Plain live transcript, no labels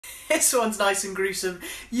This one's nice and gruesome.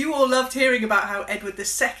 You all loved hearing about how Edward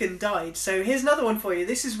II died, so here's another one for you.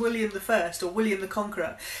 This is William I, or William the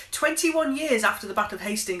Conqueror. 21 years after the Battle of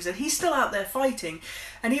Hastings, and he's still out there fighting,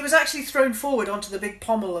 and he was actually thrown forward onto the big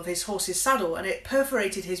pommel of his horse's saddle, and it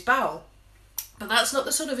perforated his bowel. But that's not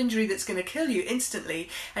the sort of injury that's going to kill you instantly,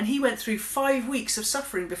 and he went through 5 weeks of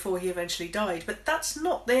suffering before he eventually died. But that's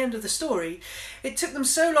not the end of the story. It took them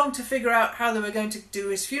so long to figure out how they were going to do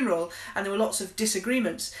his funeral, and there were lots of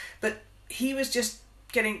disagreements, but he was just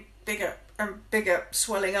getting bigger and bigger,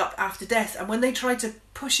 swelling up after death, and when they tried to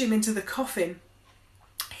push him into the coffin,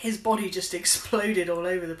 his body just exploded all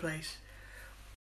over the place.